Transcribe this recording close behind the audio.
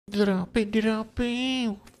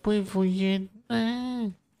Dropy, wpływu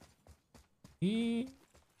jedne. I...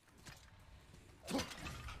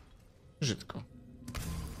 Brzydko.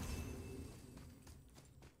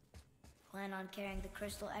 Plan on carrying the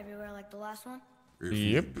crystal everywhere like the last one?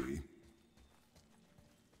 Yep.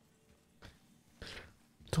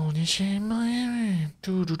 To nie się moje.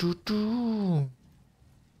 Tu.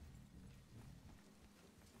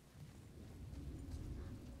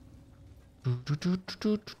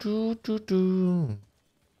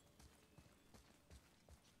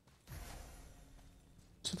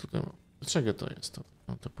 Co tutaj mam? Dlaczego to jest?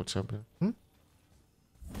 Mam te potrzeby.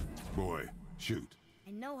 Boy, shoot.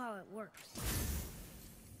 I know how it works.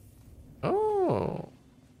 O.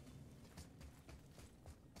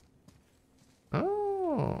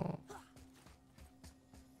 O.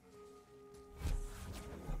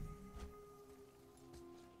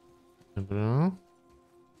 Dobra.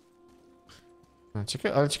 No,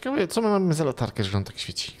 ale ciekawe, co my mamy za latarkę, że on tak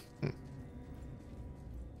świeci.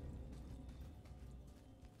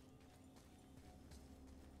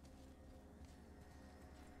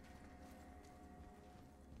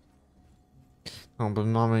 No, bo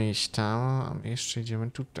mamy iść tam, a my jeszcze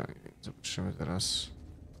idziemy tutaj. Zobaczymy teraz.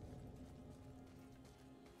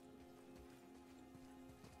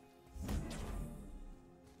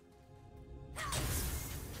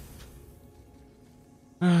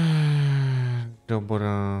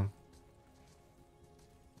 Dobra.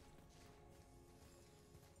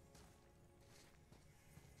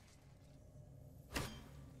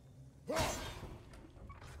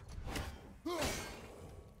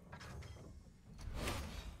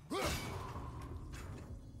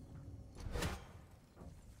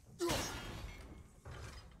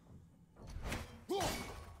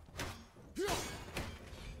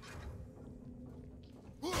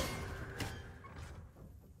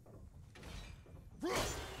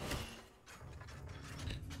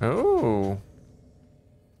 Oh.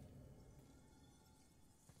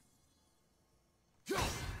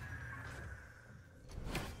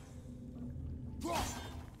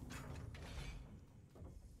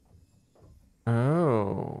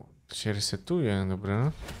 Oh. To się resetuje,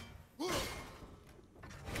 dobra.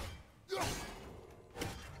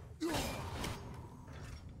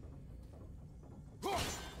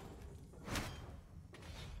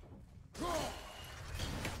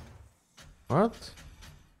 What?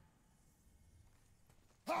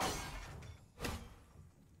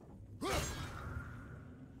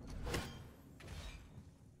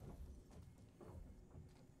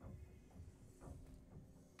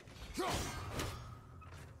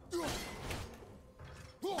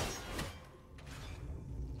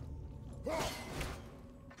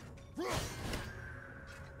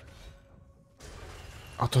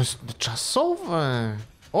 A to jest czasowe.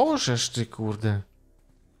 Orzesz ty, kurde.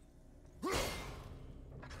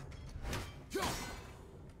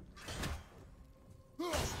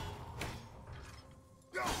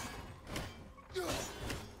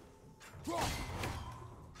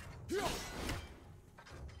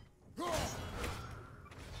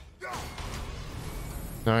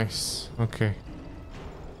 Nice, okay.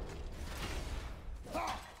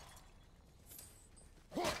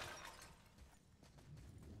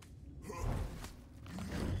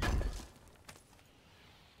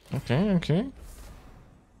 Okay.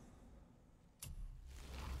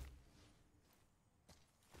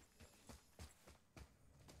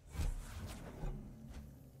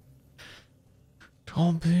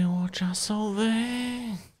 To było czasowe.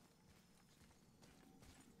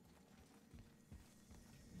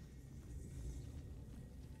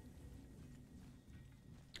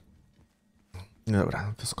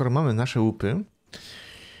 Dobra, to skoro mamy nasze łupy,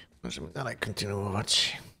 możemy dalej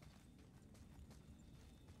kontynuować.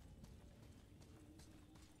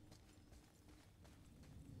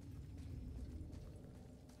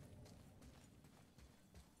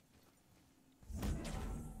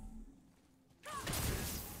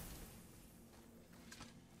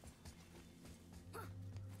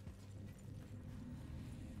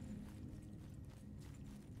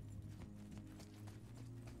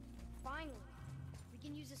 Finally, we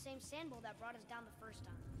can use the same sandbowl that brought us down the first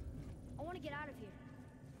time. I want to get out of here.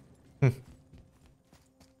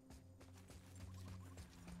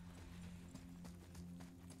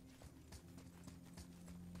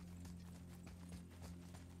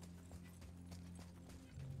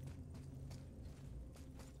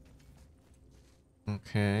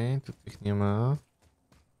 Okej, tu tych nie ma.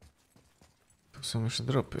 Tu są jeszcze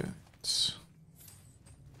dropy. Więc...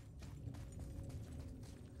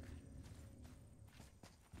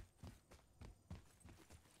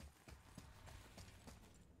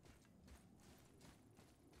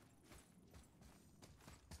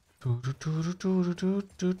 Tu.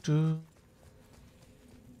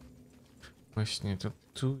 Właśnie, to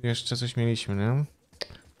tu jeszcze coś mieliśmy, nie?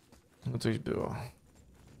 No coś było.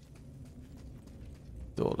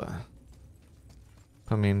 Dole.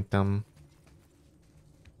 Pamiętam.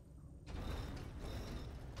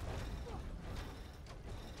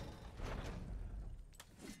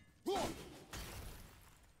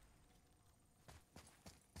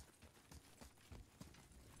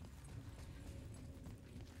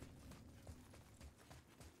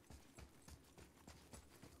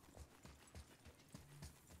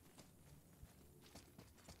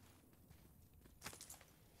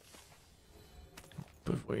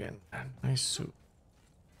 Wojenne. Nice.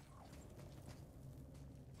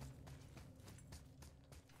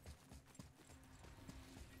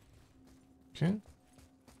 Okay.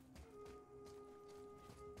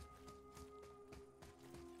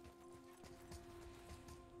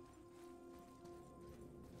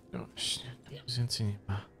 No właśnie, więcej nie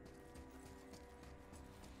ma.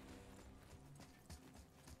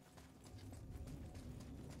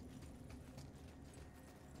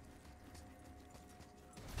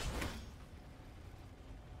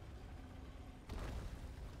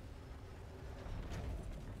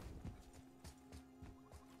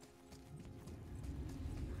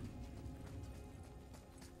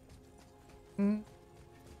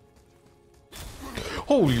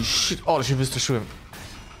 Holy shit, ale się wystraszyłem.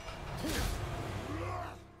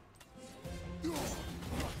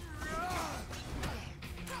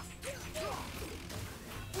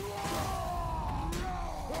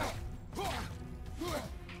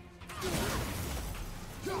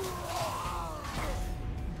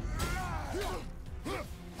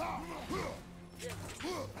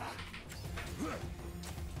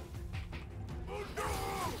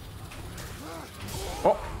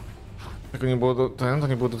 O! Tego nie było to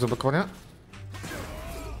nie było do zablokowania?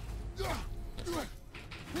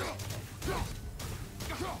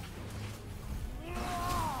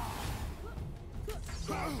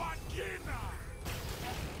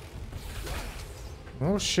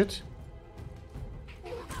 Oh shit.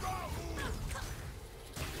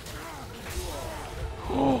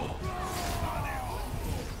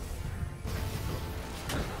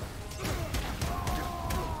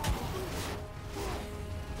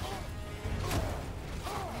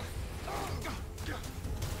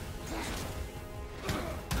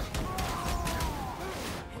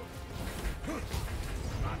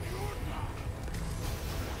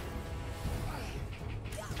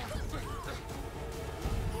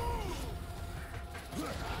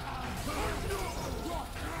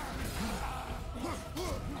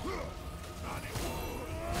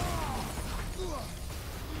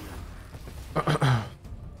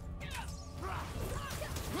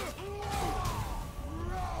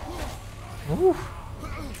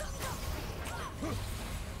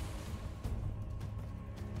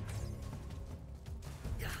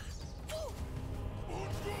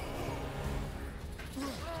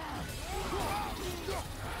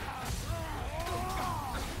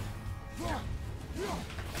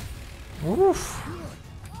 Uff.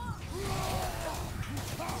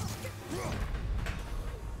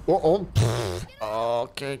 O.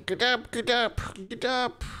 Okej, get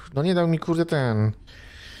up. No nie dał mi kurde ten.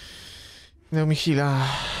 Nie dał mi chwila.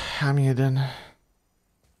 A mi jeden.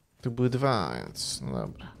 To były dwa, więc no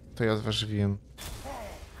dobra. To ja zważywiłem.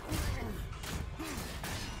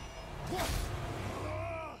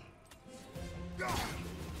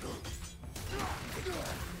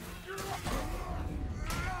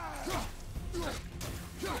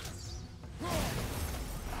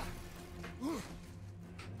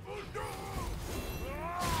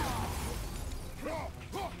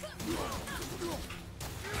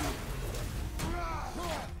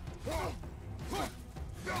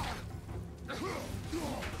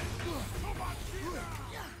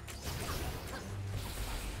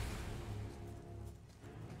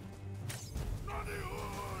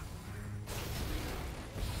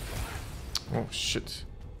 Oh shit.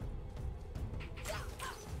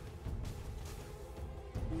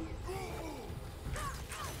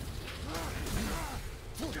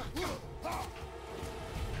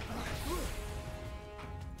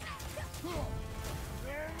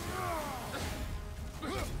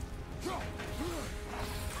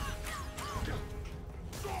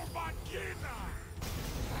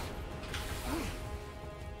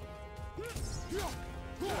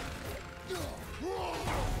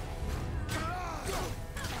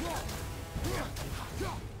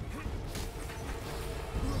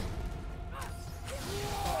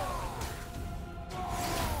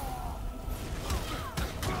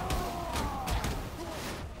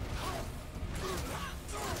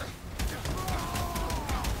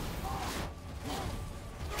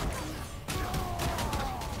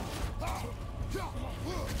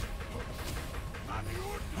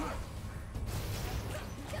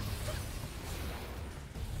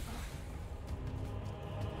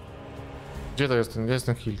 Gdzie to jest ten? Gdzie jest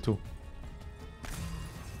ten heal? Tu.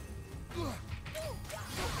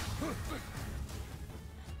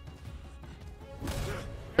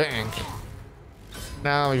 Bang!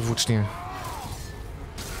 No i włócznie.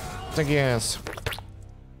 Tak jest.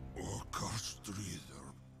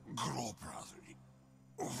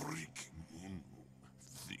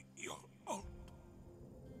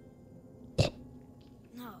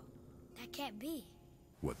 No, that can't be.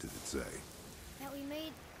 What did it say? That we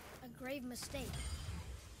made a grave mistake.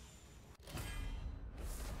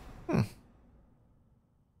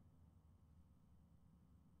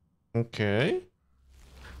 Okej.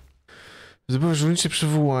 Zdobyłeś rolnicze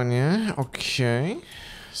przywołanie. Okej.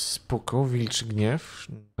 Spoko. Wilczy gniew.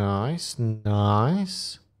 Nice.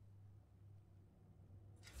 Nice.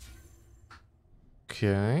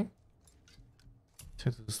 Okej. Co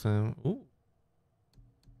ja tu dostałem?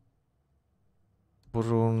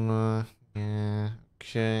 Burun. Nie.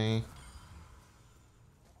 Okej.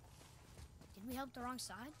 Did we help the wrong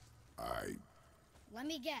side? I... Let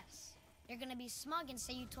me guess. You're gonna be smug and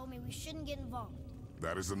say you told me we shouldn't get involved.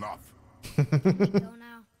 That is enough. Can we go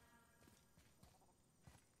now?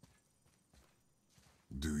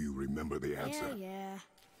 Do you remember the answer? Yeah.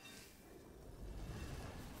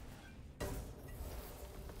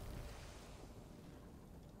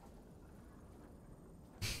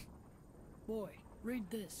 Boy, read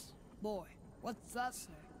this. Boy, what's that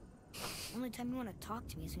say? Only time you want to talk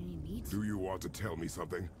to me is when you need to. Do you want to tell me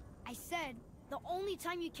something? I said the only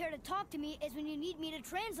time you care to talk to me is when you need me to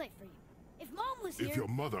translate for you. If Mom was here... If your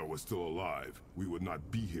mother was still alive, we would not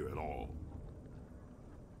be here at all.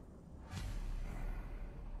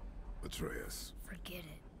 Atreus. Forget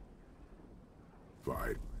it.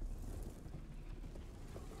 Fine.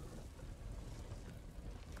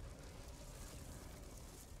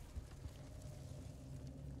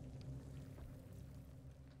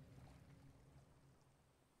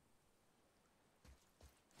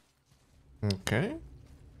 Okej.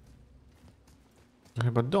 To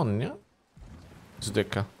chyba Don, nie? Z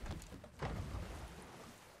deka.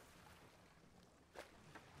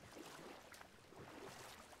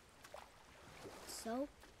 So?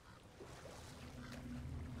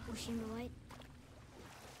 Was she in the light?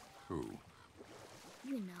 Who?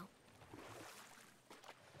 You know.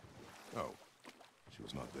 Oh. She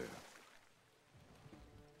was not there.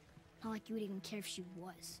 Not like you would even care if she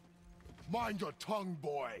was. Mind your tongue,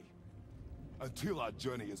 boy! Until our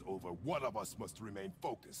journey is over, one of us must remain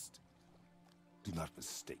focused. Do not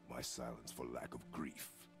mistake my silence for lack of grief.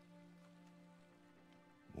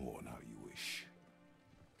 Mourn how you wish.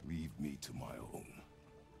 Leave me to my own.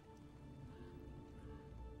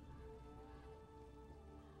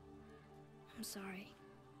 I'm sorry.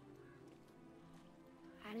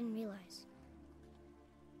 I didn't realize.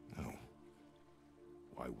 No.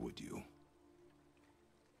 Why would you?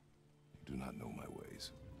 You do not know my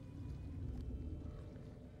ways.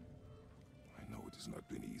 I know it has not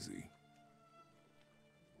been easy.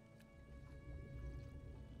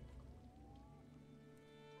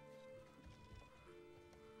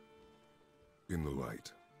 In the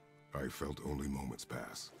light, I felt only moments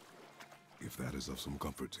pass. If that is of some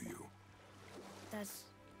comfort to you. That's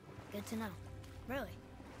good to know. Really.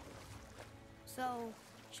 So,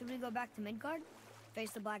 should we go back to Midgard?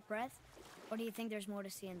 Face the Black Breath? Or do you think there's more to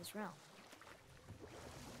see in this realm?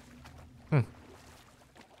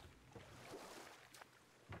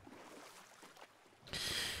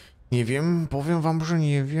 Nie wiem, powiem wam, że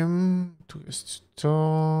nie wiem. Tu jest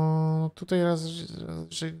to... Tutaj raz,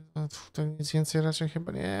 że tutaj nic więcej raczej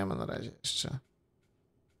chyba nie ma na razie jeszcze.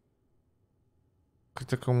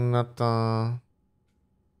 Ta komnata...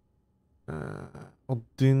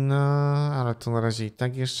 Odyna, ale to na razie i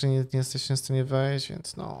tak jeszcze nie jesteśmy w stanie wejść,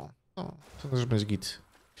 więc no to też będzie git.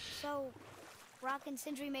 So, Rock and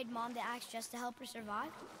Sindri made Mom the axe just to help her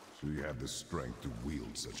survive? She had the strength to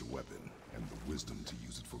wield such a weapon, and the wisdom to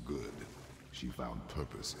use it for good. She found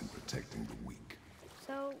purpose in protecting the weak.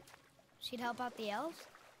 So, she'd help out the elves?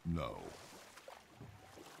 No.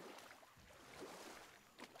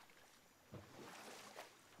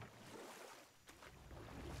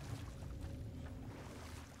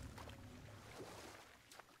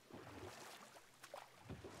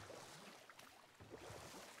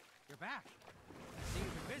 You're back. I see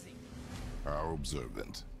you've been busy. How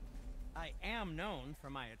observant. I am known for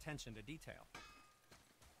my attention to detail.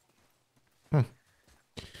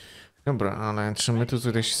 Dobra, ale czy my tu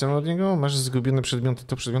coś chcemy od niego? Masz zgubione przedmioty.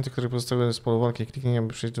 To przedmioty, które pozostały z polu walki. Kliknij,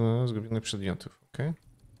 aby przejść do zgubionych przedmiotów. Ok.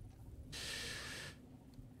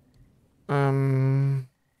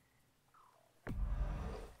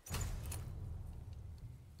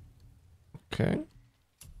 Ok.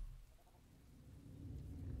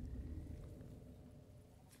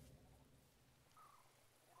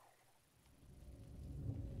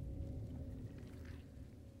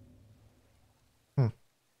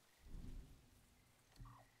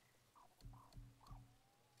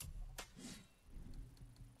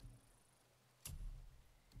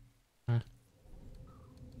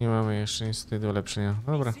 Nie mamy jeszcze niestety do ulepszenia.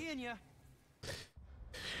 Dobra. Seeing ya.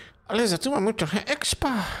 Ale za to mamy trochę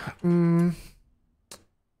expa.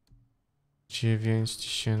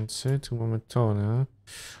 9000. Tu mamy to, nie?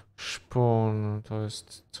 Szpon to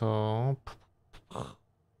jest to.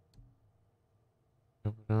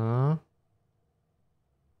 Dobra.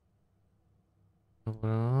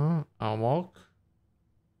 Dobra. Amok.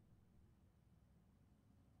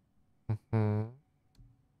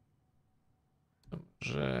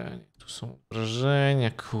 Dobrze. Tu są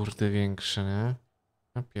wrażenia, kurde, większe, nie?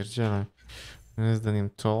 Ja pierdzielę. Moim zdaniem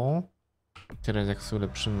to. Teraz jak sobie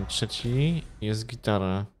ulepszymy trzeci, jest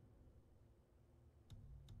gitara.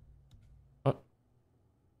 O.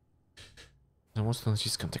 Za mocno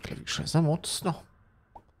naciskam te klawisze, za mocno.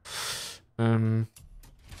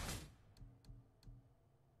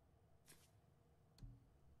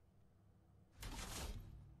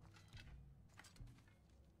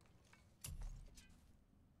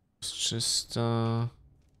 Z 300.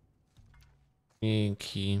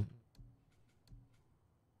 Dzięki.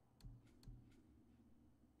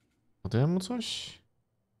 Podałem mu coś?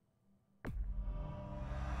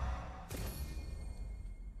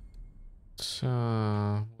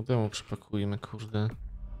 Modemu przepakujmy, kurde.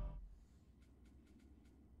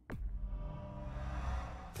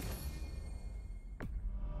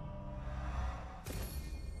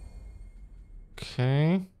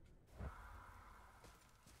 Okej.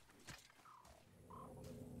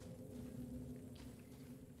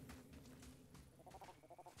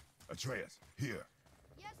 Atreus, here.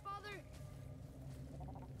 Yes, Father.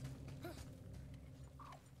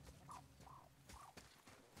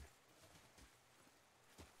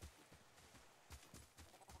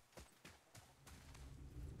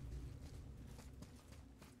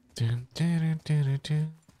 Dun, dun, dun, dun,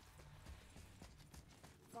 dun.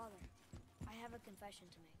 Father, I have a confession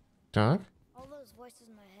to make. Tak? All those voices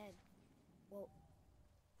in my head. Well,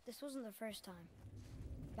 this wasn't the first time.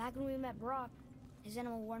 Back when we met Brock, his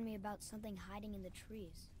animal warned me about something hiding in the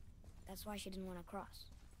trees. That's why she didn't want to cross.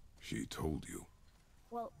 She told you.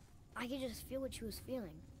 Well, I could just feel what she was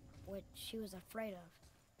feeling, what she was afraid of.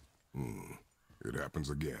 It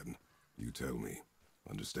happens again. You tell me.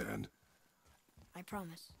 Understand? I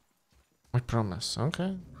promise. I promise,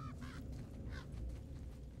 okej.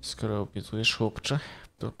 Skoro obiecujesz, chłopcze,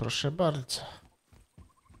 to proszę bardzo.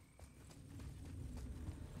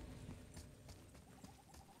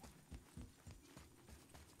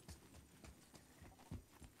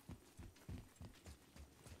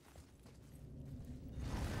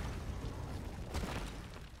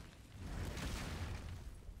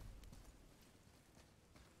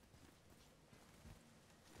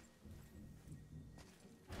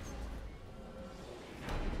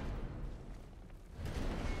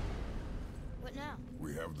 What now?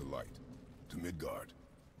 We have the light. To Midgard.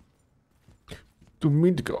 To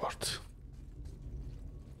Midgard.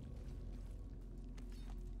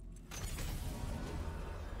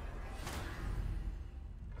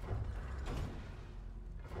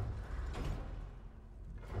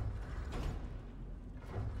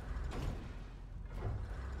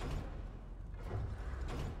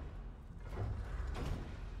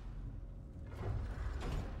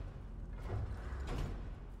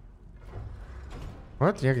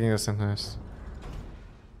 What? Jak niedostępna jest?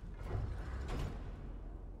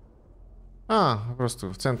 A, po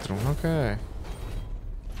prostu w centrum, okej.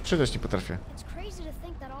 Czytać nie potrafię. It's crazy to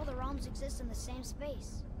think that all the realms exist in the same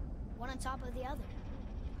space, one on top of the other.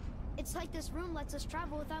 It's like this room lets us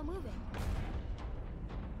travel without moving.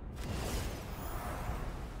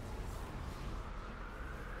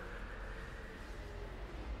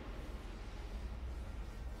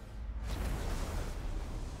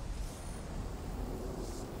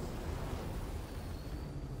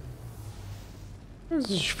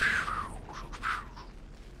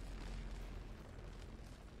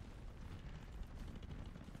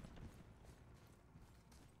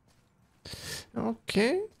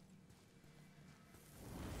 Okej.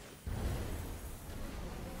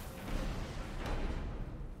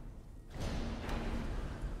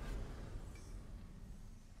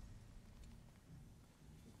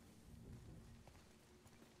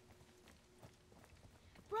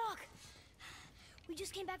 Brock! We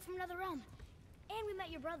just came back from another realm. And we met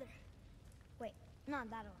your brother. Wait, not in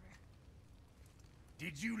that order.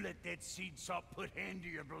 Did you let that seed sop put hand to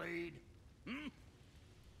your blade? Hmm?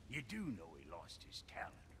 You do know he lost his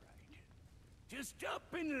talent, right? Just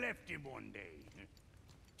up and left him one day.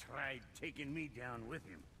 Tried taking me down with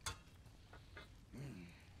him.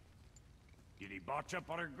 Did he botch up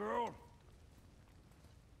on a girl?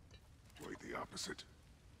 Quite the opposite.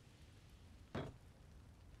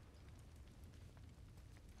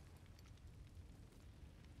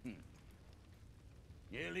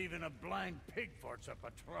 Yeah, even a blind pig farts up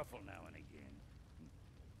a truffle now and again.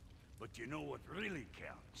 But you know what really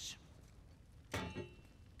counts?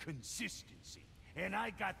 Consistency. And I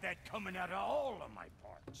got that coming out of all of my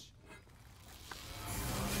parts.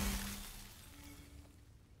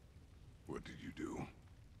 What did you do?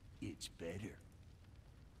 It's better.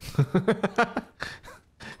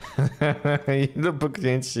 Jedno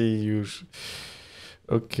puknięcie i już.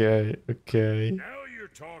 Okej, okej. Now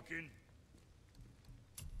you're talking.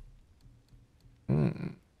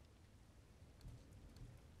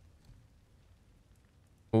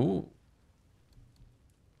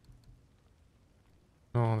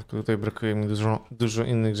 No, tylko tutaj brakuje mi dużo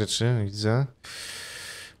innych rzeczy, widzę.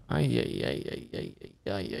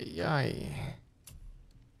 Ajajajajajajajajaj.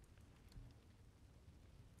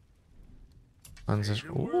 Pancerz.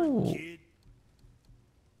 Your word, kid.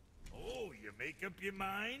 Oh, you make up your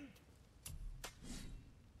mind?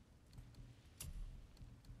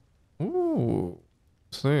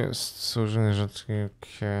 Co to jest? Są różne rzeczy,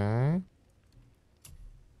 okej.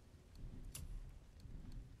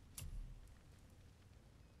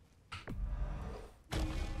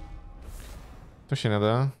 To się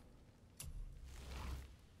nada.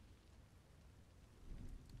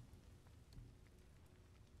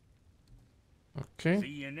 Okej.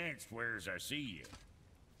 See you next, where's I see you.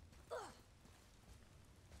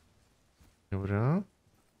 Dobra.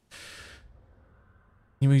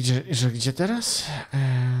 Niby gdzie teraz?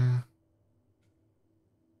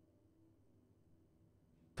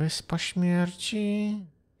 Wyspa śmierci.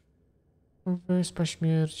 Wyspa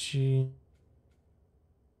śmierci.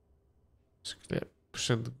 Sklep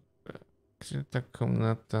ta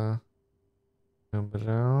komnata.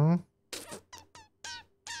 Dobra.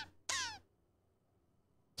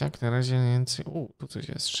 Tak, na razie więcej. Tu coś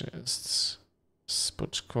jeszcze jest.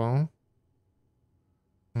 Spoczko.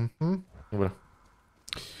 Dobra.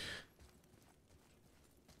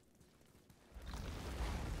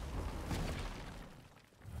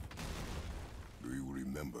 Do you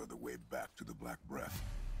remember the way back to the Black Breath?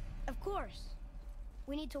 Of course.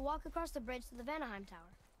 We need to walk across the bridge to the Vanaheim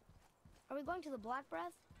Tower. Are we going to the Black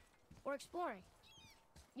Breath or exploring?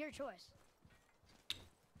 Your choice.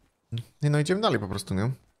 Nie, no idziemy dalej po prostu,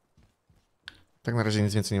 nie? Tak na razie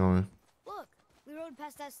nic więcej nie mamy. Look, we rode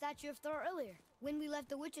past that statue of Thor earlier, when we left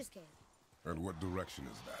the Witch's Cave. And what direction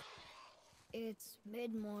is that? It's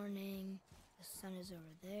mid-morning, the sun is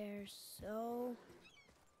over there, so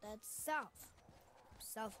that's south.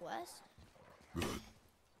 Southwest?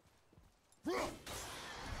 Good.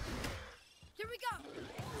 Here we go!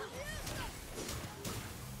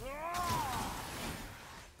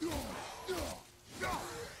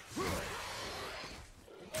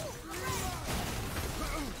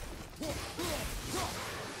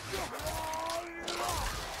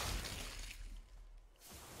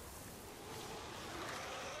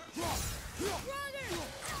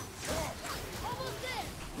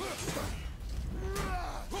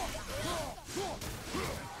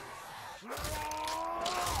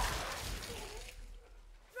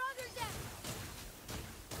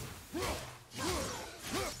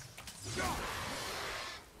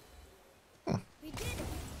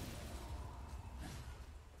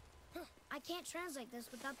 I can't translate this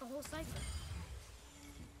without the whole cipher.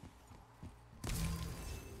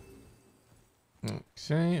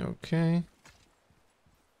 Okay, okay.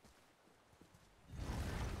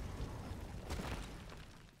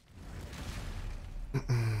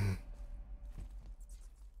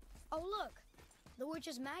 Oh look, the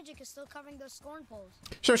witch's magic is still covering those scorn poles.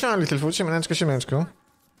 Siema, Littlefoot, siemaneczko, siemaneczko.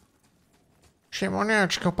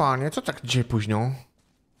 Siemaneczko, panie, co tak dzisiaj późno?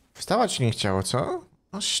 Wstawać nie chciało, co?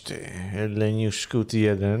 Oż ty, leniuszku, ty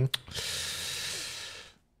jeden.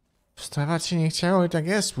 Wstawać się nie chciało i tak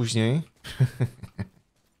jest później.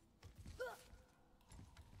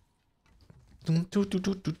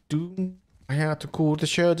 A ja tu kurde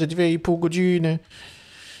siedzę 2,5 godziny.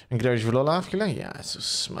 Grałeś w Lola w chwilę?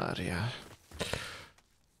 Jezus Maria.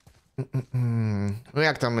 No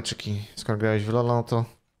jak tam meczyki? Skoro grałeś w Lola, no to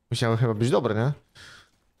musiały chyba być dobre, nie?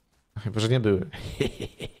 Chyba, że nie były.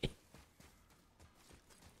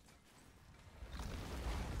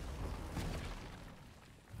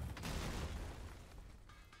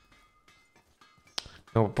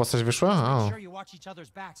 No, postać wyszła? I'm O. sure you watch each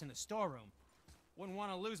other's backs in the storeroom. Wouldn't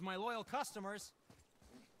want to lose my loyal customers.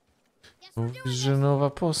 Mówi, że nowa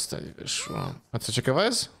postać wyszła. A co ciekawe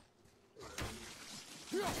jest?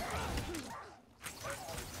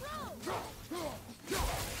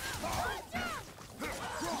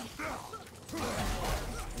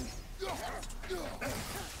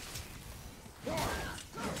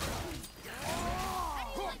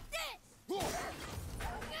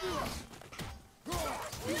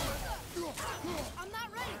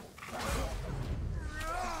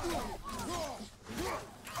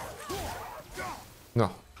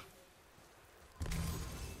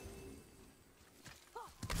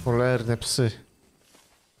 Cholerne psy.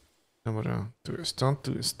 Dobra, tu jest to,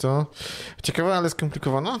 tu jest to. Ciekawe, ale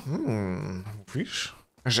skomplikowana? Mówisz?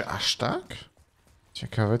 Że aż tak?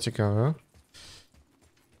 Ciekawe, ciekawe.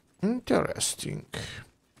 Interesting.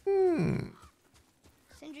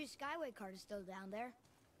 Sindri's Skyway card is still down there,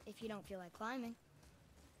 if you don't feel like climbing.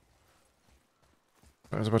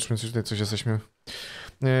 Zobaczmy, czy tutaj coś jesteśmy.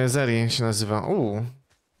 Zeri się nazywa.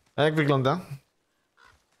 A jak wygląda?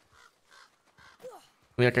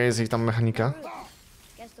 Jaka jest jej tam mechanika?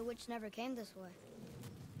 Guess the witch never came this way.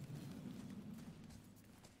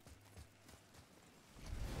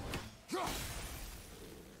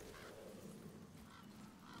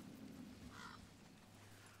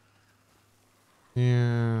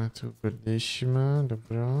 Nie, tu byliśmy,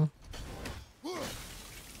 dobra.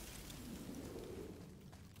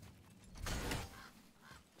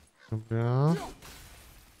 Dobra.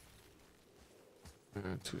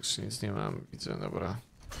 Tu już nic nie mam, widzę, dobra.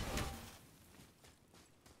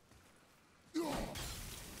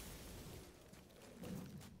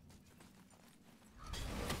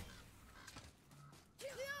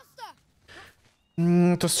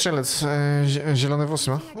 To strzelec, zielone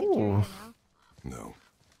włosy ma. No.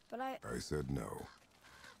 But I said no.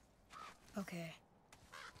 Okay.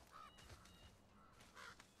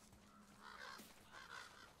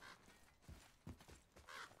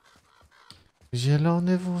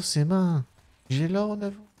 Zielone włosy ma,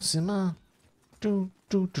 zielone włosy ma. Tu,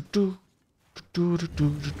 tu, tu, tu, tu, tu, tu,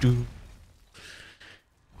 tu, tu.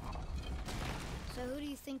 So who do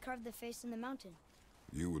you think carved the face in the mountain?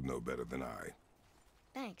 You would know better than I.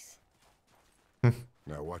 Thanks.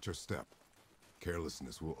 Now watch your step.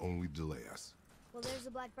 Carelessness will only delay us. Well, there's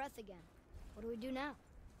the black breath again. What do we do now?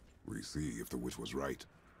 We see if the witch was right.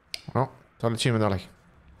 No, to lecimy dalej.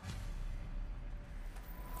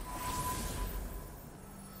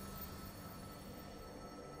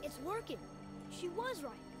 It's working. She was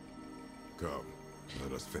right. Come,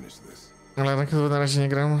 let us finish this. Ale tak na razie nie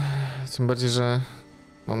gram. Tym bardziej, że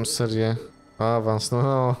mam serię awans.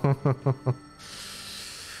 No.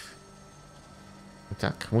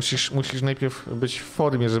 Tak, musisz najpierw być w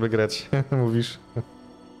formie, żeby grać. Mówisz.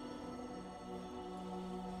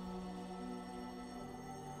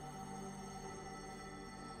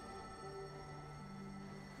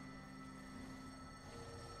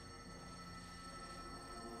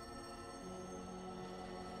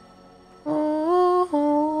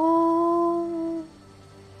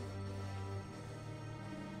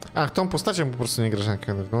 Ach, tą postacią po prostu nie grasz na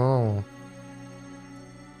kanale. No.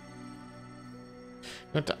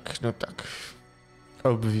 No tak, no tak.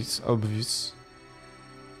 Obvious.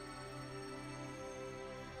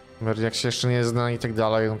 Jak się jeszcze nie zna i tak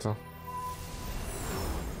dalej, no to...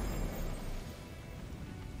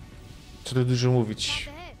 Co tu dużo mówić.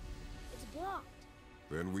 Up ahead. It's blocked.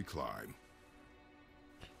 Then we climb.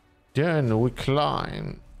 Then we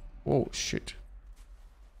climb. Oh shit.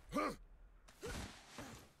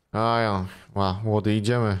 A ja, młody,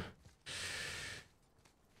 idziemy.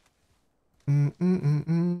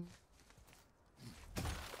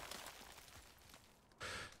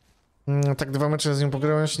 Tak 2 mecze z nim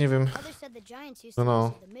pograłeś? Nie wiem. Others said the giants used to No.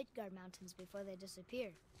 visit the Midgard mountains before they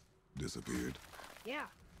disappeared. Disappeared. Yeah,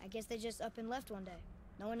 I guess they just up and left one day.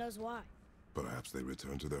 No one knows why. Perhaps they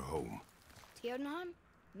returned to their home. Jotunheim?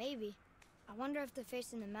 Maybe. I wonder if the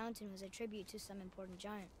face in the mountain was a tribute to some important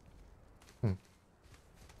giant.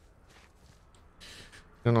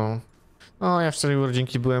 No. O, ja wczoraj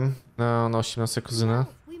urodzinki byłem na 18 kuzyna.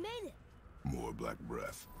 We made it. More black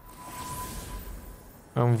breath.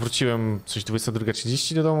 Wróciłem coś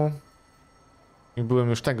 22:30 do domu. I byłem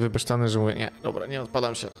już tak wybesztany, że mówię, nie, dobra, nie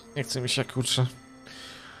odpadam się. Nie chcę mi się, kurczę.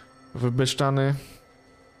 Wybesztany.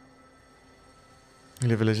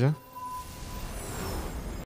 Ile wylezie?